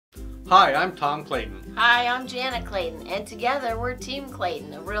Hi, I'm Tom Clayton. Hi, I'm Janet Clayton, and together we're Team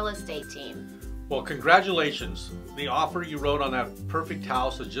Clayton, a real estate team. Well, congratulations. The offer you wrote on that perfect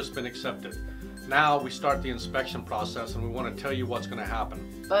house has just been accepted. Now we start the inspection process and we want to tell you what's going to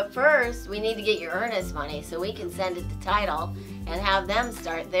happen. But first, we need to get your earnest money so we can send it to title and have them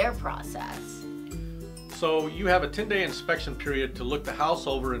start their process. So you have a 10-day inspection period to look the house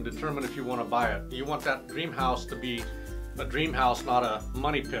over and determine if you want to buy it. You want that dream house to be a dream house, not a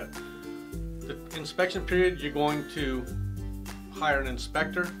money pit. The inspection period, you're going to hire an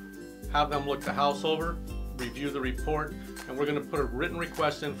inspector, have them look the house over, review the report, and we're going to put a written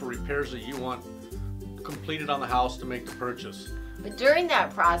request in for repairs that you want completed on the house to make the purchase. But during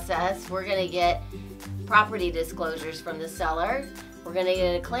that process, we're going to get property disclosures from the seller. We're going to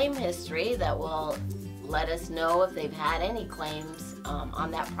get a claim history that will let us know if they've had any claims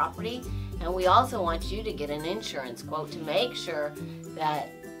on that property. And we also want you to get an insurance quote to make sure that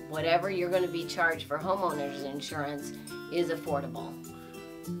whatever you're going to be charged for homeowners insurance is affordable.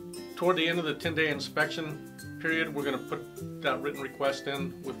 Toward the end of the 10-day inspection period, we're going to put that written request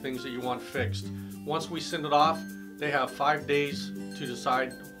in with things that you want fixed. Once we send it off, they have 5 days to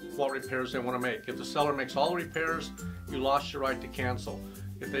decide what repairs they want to make. If the seller makes all the repairs, you lost your right to cancel.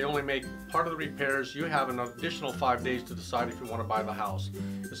 If they only make part of the repairs, you have an additional 5 days to decide if you want to buy the house.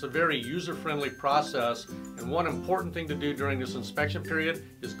 It's a very user-friendly process, and one important thing to do during this inspection period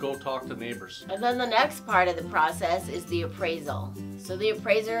is go talk to neighbors. And then the next part of the process is the appraisal. So the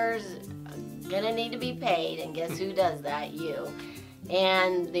appraiser's gonna need to be paid, and guess who does that? You.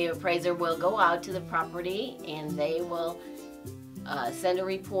 And the appraiser will go out to the property and they will send a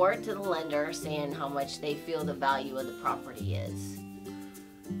report to the lender saying how much they feel the value of the property is.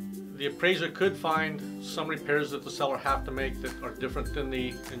 The appraiser could find some repairs that the seller have to make that are different than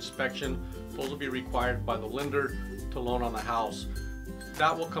the inspection. Those will be required by the lender to loan on the house.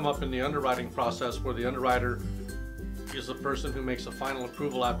 That will come up in the underwriting process, where the underwriter is the person who makes a final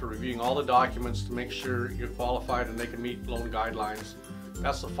approval after reviewing all the documents to make sure you're qualified and they can meet loan guidelines.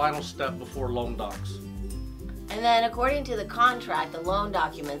 That's the final step before loan docs. And then according to the contract, the loan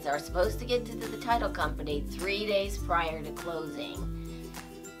documents are supposed to get to the title company 3 days prior to closing.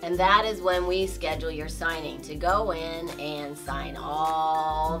 And that is when we schedule your signing to go in and sign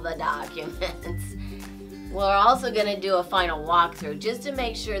all the documents. We're also going to do a final walkthrough just to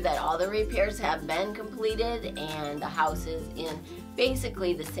make sure that all the repairs have been completed and the house is in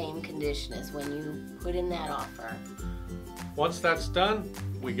basically the same condition as when you put in that offer. Once that's done,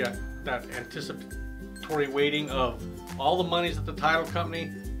 we get that anticipatory waiting of all the monies at the title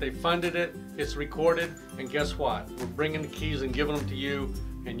company. They funded it, it's recorded, and guess what? We're bringing the keys and giving them to you,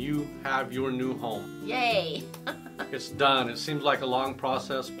 and you have your new home. Yay! It's done. It seems like a long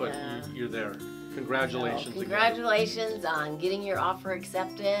process, but yeah. You're there. Congratulations. So, congratulations on getting your offer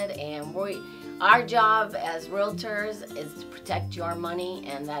accepted, and our job as realtors is to protect your money,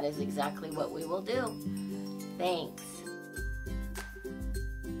 and that is exactly what we will do. Thanks.